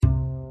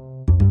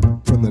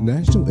From the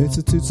National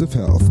Institutes of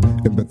Health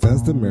in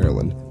Bethesda,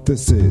 Maryland,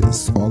 this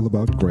is All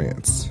About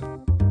Grants.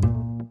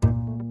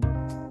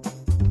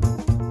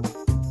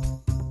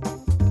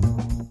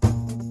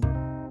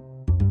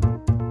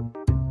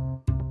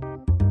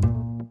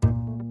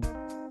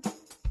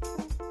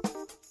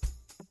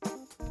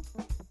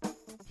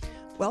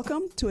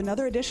 Welcome to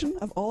another edition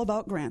of All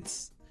About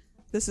Grants.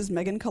 This is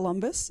Megan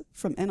Columbus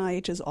from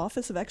NIH's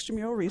Office of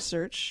Extramural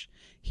Research,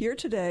 here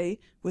today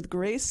with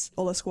Grace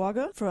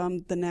Olasquaga from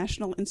the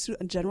National Institute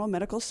of General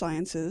Medical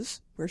Sciences,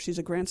 where she's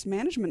a grants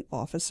management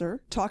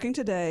officer, talking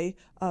today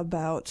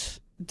about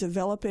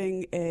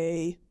developing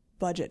a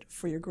budget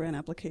for your grant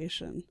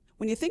application.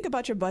 When you think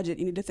about your budget,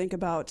 you need to think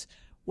about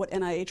what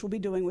NIH will be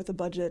doing with the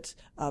budget,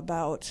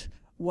 about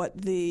what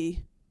the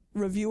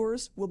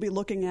reviewers will be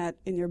looking at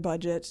in your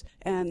budget,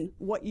 and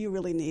what you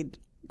really need.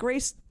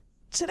 Grace,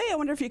 today I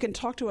wonder if you can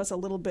talk to us a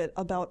little bit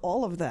about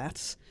all of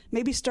that,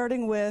 maybe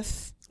starting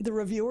with the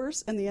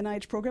reviewers and the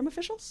NIH program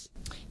officials?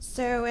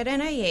 So at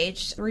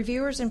NIH,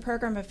 reviewers and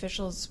program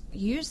officials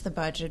use the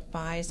budget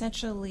by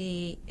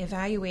essentially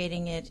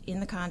evaluating it in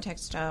the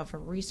context of a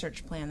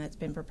research plan that's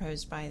been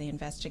proposed by the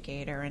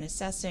investigator and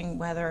assessing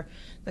whether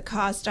the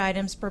cost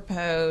items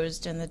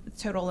proposed and the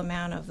total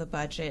amount of the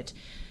budget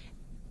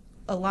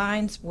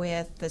aligns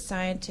with the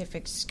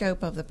scientific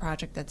scope of the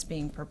project that's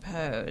being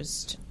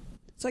proposed.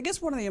 So I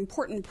guess one of the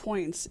important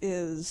points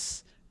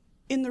is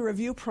in the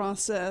review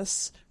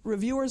process,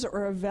 reviewers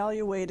are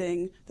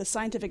evaluating the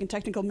scientific and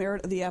technical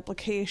merit of the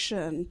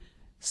application,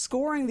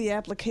 scoring the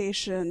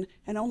application,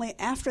 and only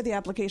after the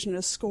application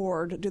is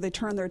scored do they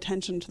turn their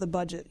attention to the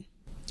budget.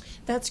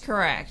 That's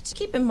correct.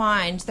 Keep in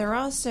mind, they're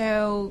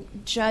also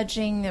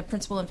judging the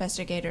principal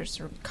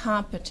investigator's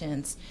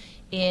competence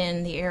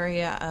in the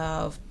area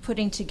of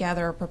putting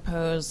together a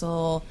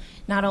proposal,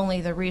 not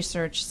only the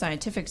research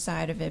scientific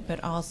side of it,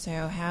 but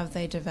also have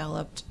they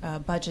developed a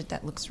budget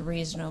that looks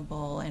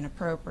reasonable and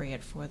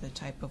appropriate for the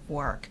type of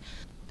work.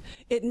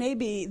 It may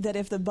be that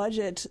if the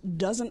budget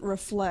doesn't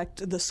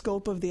reflect the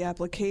scope of the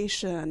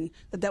application,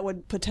 that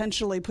would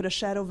potentially put a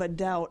shadow of a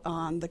doubt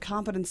on the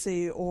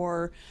competency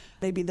or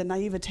maybe the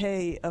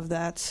naivete of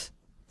that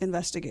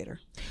investigator.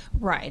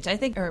 Right. I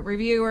think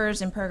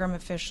reviewers and program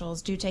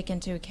officials do take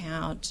into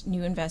account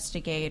new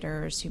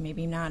investigators who may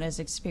be not as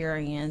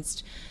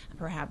experienced,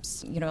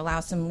 perhaps, allow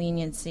some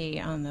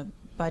leniency on the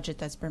budget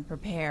that's been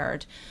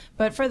prepared.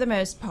 But for the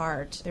most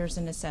part, there's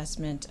an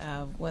assessment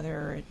of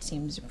whether it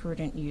seems a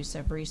prudent use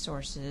of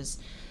resources.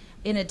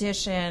 In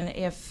addition,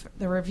 if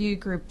the review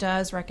group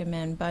does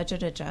recommend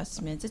budget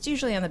adjustments, it's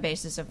usually on the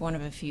basis of one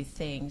of a few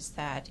things,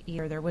 that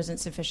either there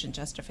wasn't sufficient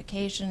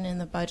justification in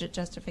the budget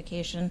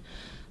justification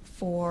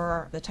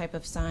for the type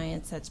of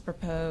science that's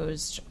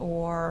proposed,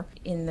 or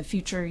in the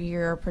future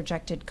year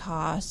projected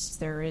costs,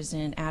 there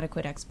isn't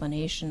adequate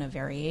explanation of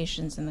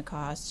variations in the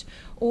cost,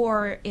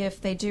 or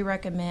if they do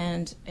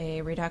recommend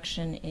a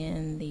reduction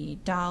in the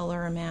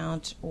dollar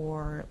amount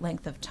or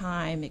length of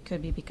time, it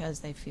could be because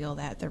they feel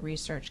that the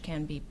research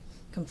can be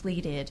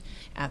completed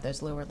at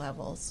those lower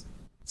levels.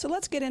 So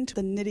let's get into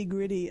the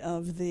nitty-gritty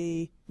of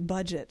the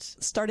budget,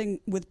 starting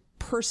with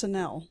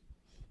personnel.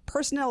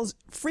 Personnel is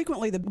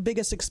frequently the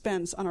biggest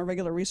expense on our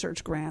regular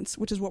research grants,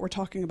 which is what we're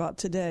talking about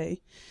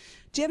today.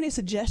 Do you have any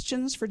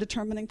suggestions for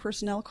determining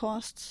personnel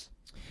costs?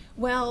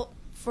 Well,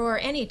 for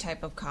any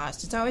type of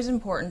cost, it's always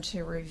important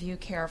to review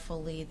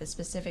carefully the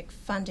specific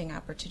funding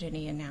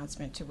opportunity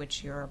announcement to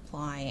which you're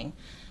applying.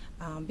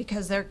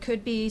 Because there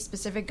could be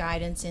specific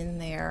guidance in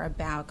there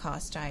about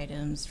cost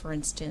items, for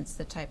instance,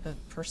 the type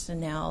of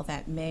personnel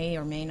that may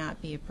or may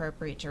not be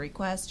appropriate to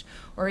request,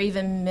 or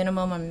even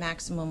minimum and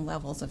maximum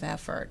levels of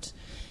effort.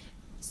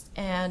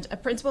 And a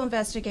principal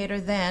investigator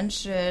then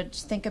should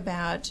think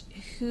about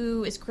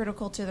who is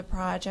critical to the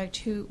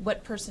project,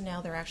 what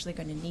personnel they're actually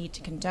going to need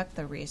to conduct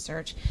the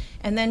research,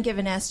 and then give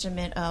an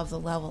estimate of the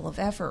level of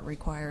effort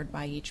required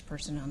by each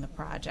person on the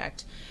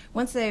project.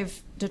 Once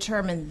they've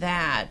determined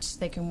that,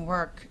 they can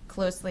work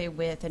closely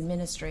with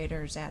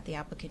administrators at the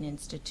applicant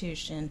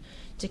institution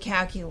to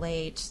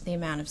calculate the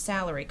amount of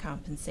salary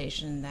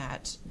compensation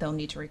that they'll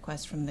need to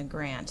request from the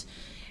grant,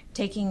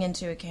 taking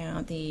into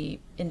account the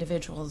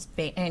individual's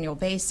annual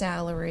base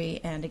salary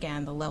and,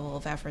 again, the level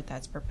of effort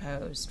that's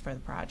proposed for the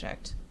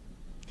project.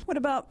 What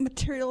about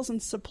materials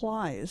and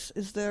supplies?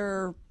 Is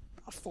there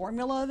a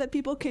formula that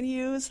people can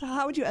use?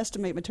 How would you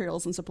estimate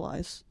materials and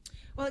supplies?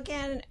 Well,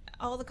 again,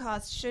 all the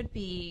costs should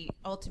be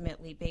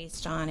ultimately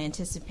based on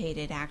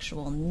anticipated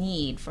actual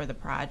need for the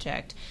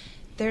project.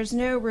 There's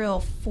no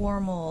real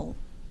formal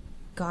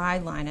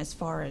guideline as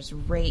far as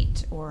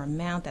rate or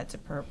amount that's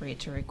appropriate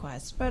to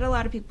request, but a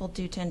lot of people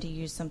do tend to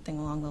use something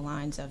along the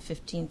lines of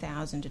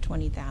 $15,000 to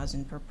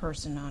 $20,000 per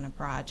person on a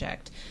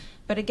project.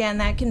 But again,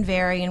 that can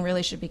vary and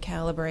really should be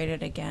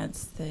calibrated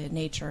against the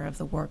nature of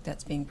the work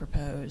that's being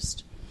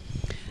proposed.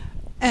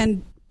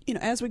 And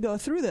as we go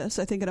through this,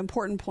 I think an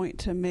important point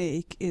to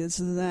make is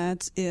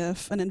that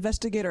if an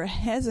investigator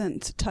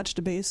hasn't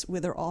touched base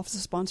with their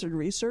office-sponsored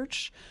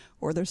research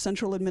or their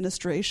central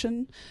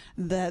administration,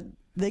 that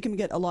they can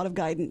get a lot of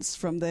guidance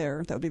from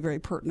there that would be very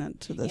pertinent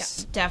to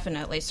this. Yeah,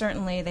 definitely.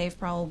 Certainly, they've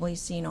probably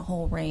seen a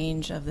whole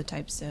range of the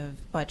types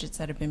of budgets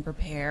that have been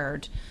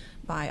prepared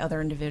by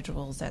other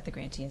individuals at the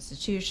grantee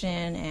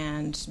institution,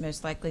 and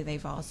most likely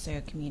they've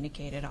also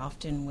communicated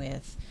often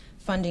with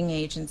funding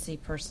agency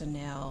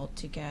personnel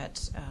to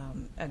get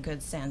a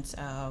good sense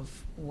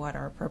of what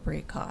are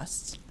appropriate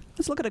costs.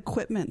 Let's look at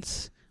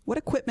equipment. What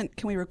equipment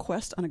can we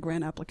request on a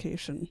grant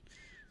application?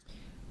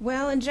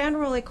 Well, in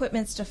general,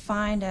 equipment's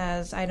defined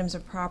as items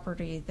of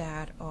property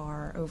that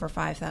are over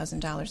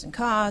 $5,000 in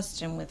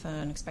cost and with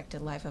an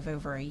expected life of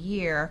over a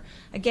year.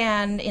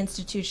 Again,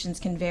 institutions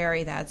can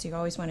vary that, so you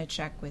always want to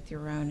check with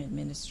your own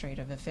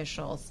administrative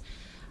officials.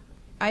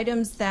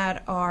 Items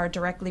that are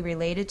directly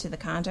related to the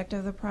conduct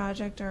of the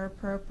project are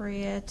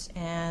appropriate,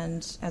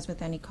 and as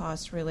with any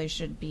cost, really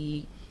should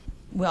be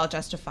well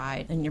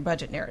justified in your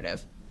budget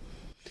narrative.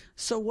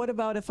 So what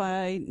about if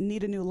I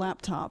need a new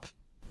laptop?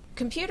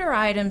 Computer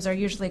items are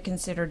usually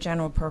considered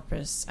general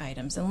purpose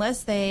items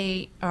unless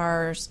they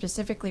are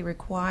specifically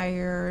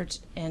required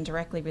and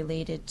directly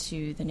related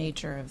to the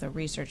nature of the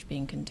research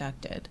being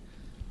conducted.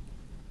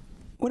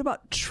 What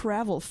about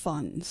travel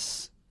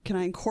funds? Can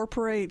I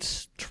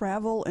incorporate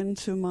travel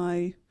into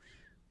my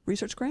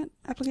research grant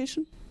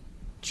application?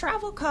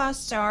 Travel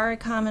costs are a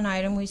common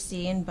item we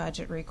see in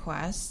budget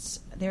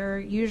requests. They're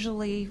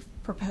usually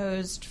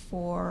proposed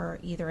for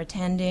either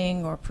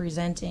attending or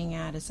presenting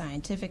at a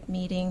scientific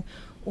meeting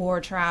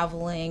or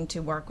traveling to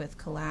work with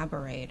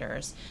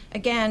collaborators.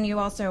 Again, you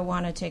also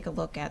want to take a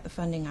look at the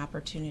funding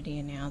opportunity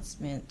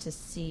announcement to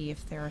see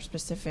if there are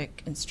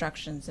specific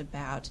instructions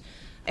about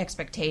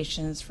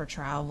expectations for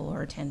travel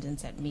or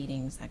attendance at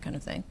meetings, that kind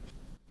of thing.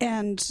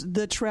 And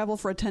the travel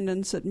for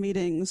attendance at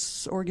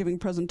meetings or giving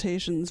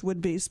presentations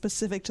would be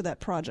specific to that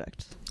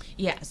project?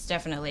 Yes,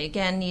 definitely.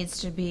 Again, needs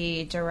to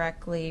be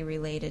directly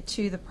related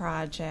to the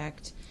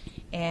project,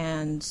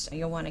 and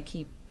you'll want to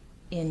keep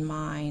in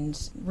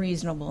mind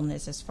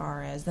reasonableness as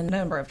far as the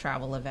number of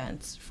travel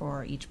events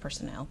for each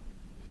personnel.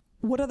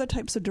 What other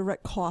types of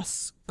direct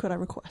costs could I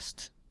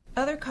request?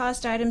 Other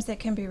cost items that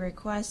can be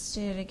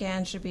requested,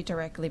 again, should be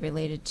directly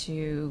related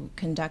to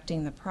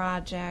conducting the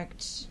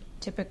project.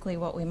 Typically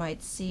what we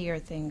might see are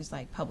things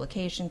like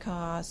publication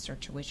costs or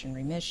tuition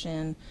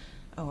remission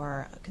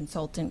or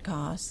consultant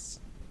costs.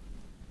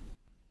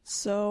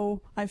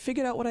 So I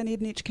figured out what I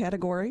need in each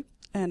category,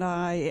 and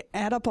I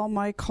add up all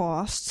my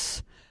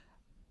costs.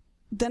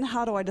 Then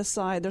how do I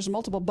decide? There's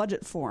multiple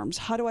budget forms.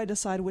 How do I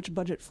decide which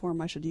budget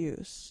form I should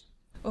use?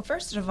 Well,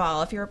 first of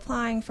all, if you're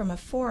applying from a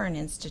foreign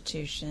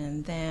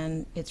institution,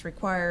 then it's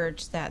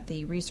required that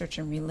the research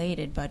and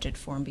related budget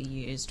form be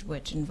used,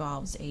 which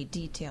involves a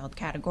detailed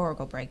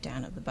categorical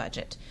breakdown of the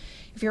budget.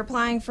 If you're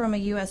applying from a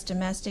U.S.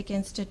 domestic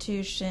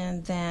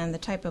institution, then the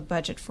type of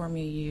budget form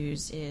you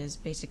use is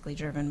basically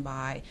driven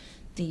by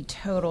the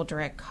total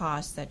direct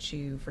costs that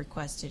you've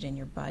requested in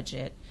your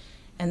budget,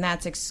 and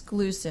that's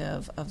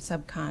exclusive of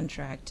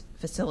subcontract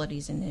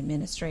facilities and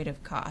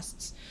administrative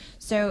costs.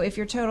 So if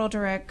your total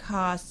direct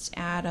costs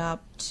add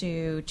up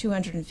to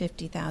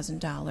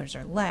 $250,000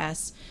 or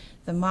less,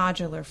 the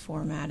modular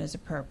format is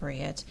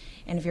appropriate.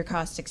 And if your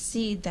costs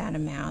exceed that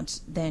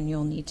amount, then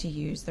you'll need to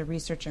use the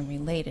research and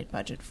related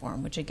budget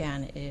form, which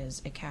again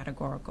is a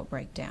categorical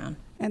breakdown.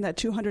 And that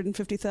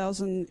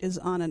 $250,000 is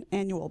on an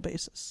annual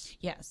basis?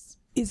 Yes.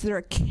 Is there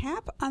a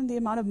cap on the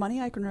amount of money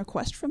I can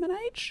request from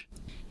NIH?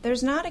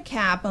 There's not a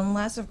cap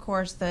unless, of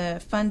course,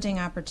 the funding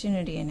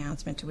opportunity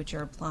announcement to which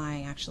you're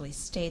applying actually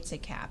states a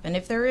cap. And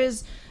if there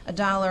is a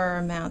dollar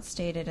amount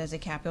stated as a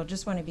cap, you'll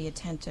just want to be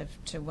attentive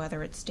to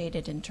whether it's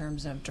stated in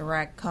terms of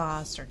direct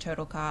costs or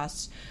total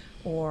costs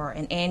or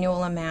an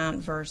annual amount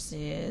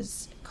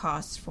versus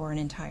costs for an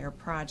entire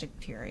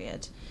project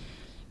period.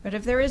 But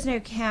if there is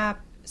no cap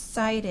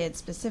cited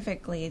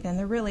specifically, then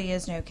there really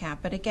is no cap.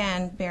 But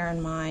again, bear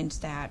in mind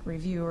that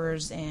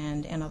reviewers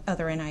and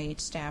other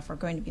NIH staff are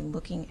going to be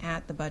looking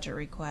at the budget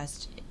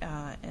request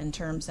in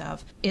terms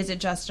of, is it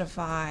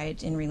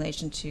justified in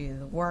relation to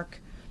the work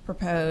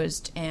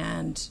proposed,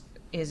 and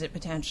is it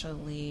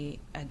potentially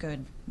a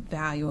good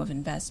value of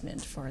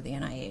investment for the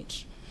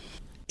NIH?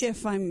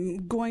 If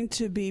I'm going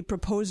to be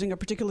proposing a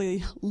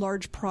particularly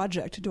large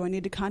project, do I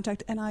need to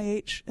contact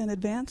NIH in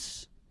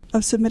advance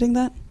of submitting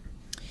that?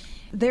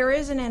 There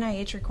is an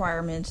NIH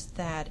requirement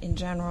that, in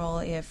general,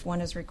 if one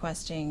is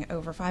requesting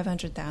over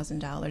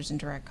 $500,000 in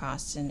direct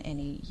costs in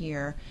any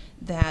year,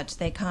 that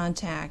they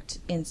contact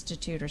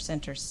institute or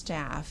center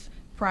staff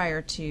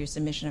prior to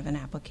submission of an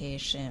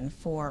application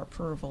for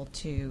approval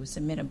to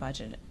submit a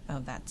budget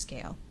of that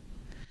scale.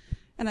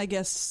 And I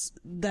guess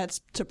that's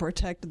to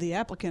protect the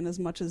applicant as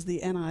much as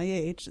the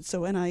NIH.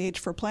 So NIH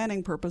for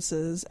planning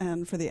purposes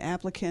and for the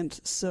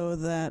applicant, so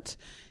that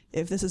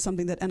if this is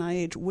something that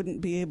NIH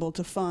wouldn't be able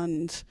to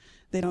fund,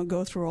 they don't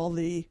go through all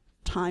the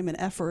time and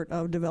effort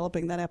of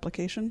developing that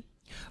application?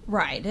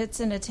 Right. It's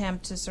an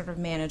attempt to sort of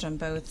manage on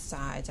both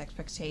sides,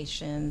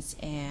 expectations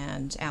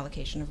and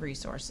allocation of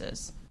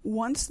resources.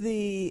 Once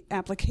the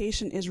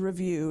application is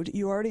reviewed,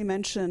 you already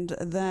mentioned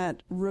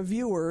that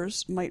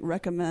reviewers might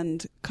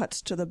recommend cuts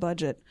to the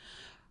budget.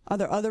 Are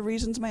there other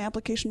reasons my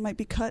application might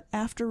be cut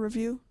after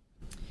review?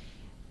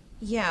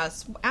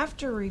 Yes,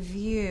 after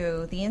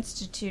review, the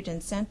Institute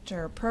and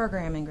Center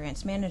program and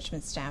grants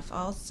management staff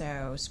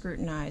also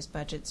scrutinize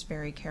budgets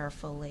very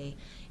carefully,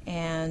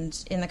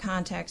 and in the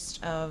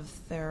context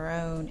of their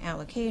own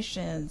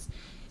allocations,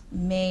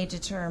 may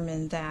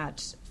determine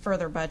that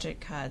further budget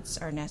cuts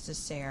are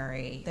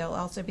necessary. They'll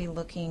also be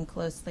looking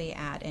closely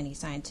at any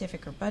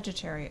scientific or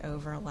budgetary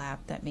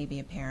overlap that may be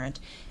apparent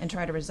and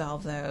try to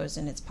resolve those,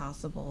 and it's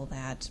possible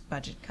that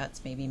budget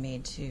cuts may be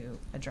made to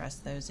address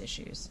those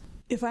issues.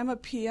 If I'm a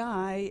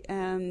PI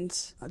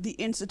and the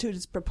Institute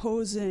is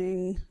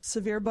proposing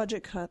severe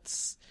budget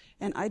cuts,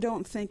 and I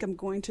don't think I'm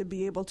going to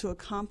be able to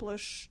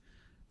accomplish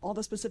all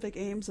the specific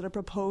aims that are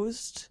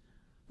proposed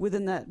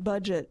within that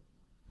budget,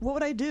 what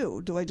would I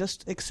do? Do I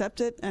just accept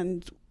it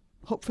and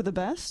hope for the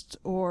best,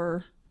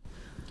 or?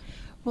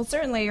 Well,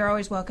 certainly you're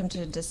always welcome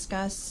to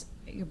discuss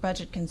your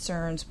budget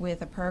concerns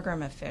with a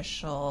program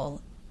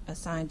official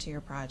assigned to your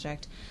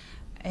project.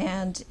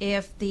 And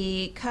if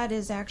the cut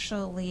is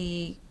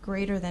actually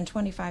greater than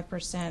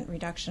 25%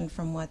 reduction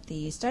from what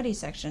the study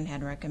section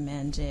had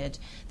recommended,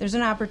 there's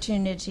an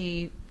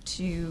opportunity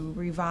to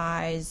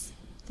revise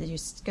the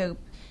scope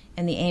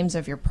and the aims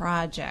of your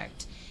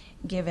project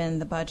given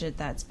the budget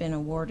that's been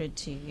awarded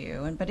to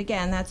you. But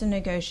again, that's a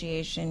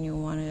negotiation you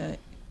want to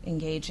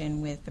engage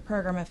in with the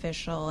program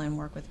official and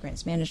work with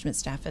grants management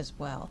staff as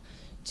well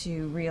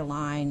to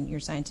realign your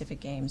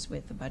scientific aims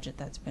with the budget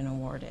that's been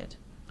awarded.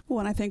 Well,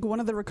 and I think one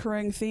of the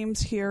recurring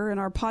themes here in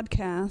our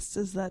podcast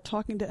is that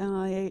talking to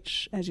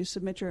NIH as you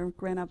submit your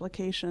grant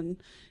application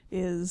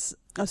is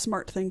a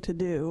smart thing to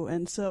do.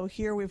 And so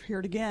here we've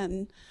heard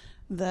again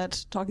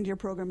that talking to your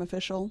program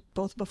official,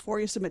 both before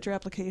you submit your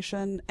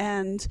application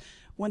and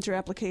once your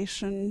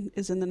application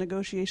is in the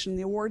negotiation,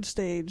 the award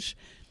stage,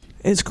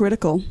 is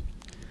critical.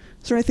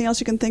 Is there anything else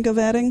you can think of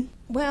adding?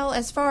 Well,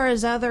 as far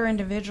as other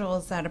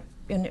individuals that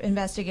an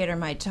investigator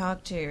might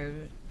talk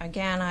to,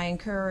 again, I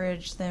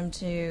encourage them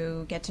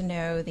to get to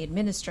know the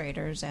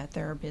administrators at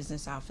their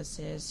business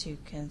offices who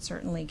can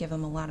certainly give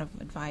them a lot of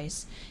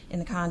advice in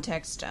the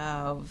context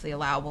of the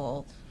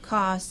allowable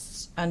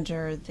costs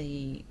under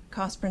the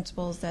cost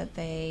principles that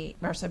they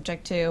are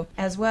subject to,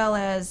 as well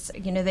as,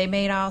 they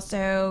may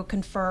also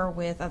confer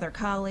with other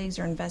colleagues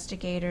or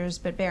investigators,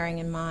 but bearing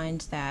in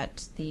mind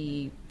that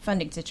the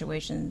funding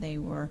situation they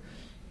were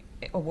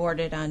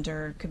awarded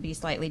under could be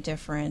slightly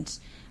different.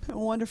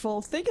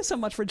 Wonderful. Thank you so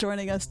much for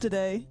joining us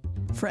today.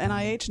 For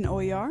NIH and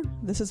OER,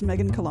 this is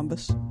Megan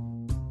Columbus.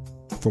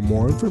 For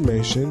more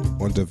information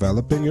on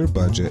developing your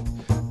budget,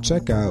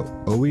 check out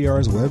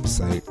OER's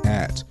website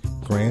at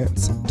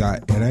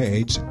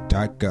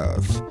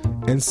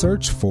grants.nih.gov and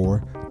search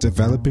for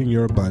Developing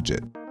Your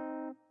Budget.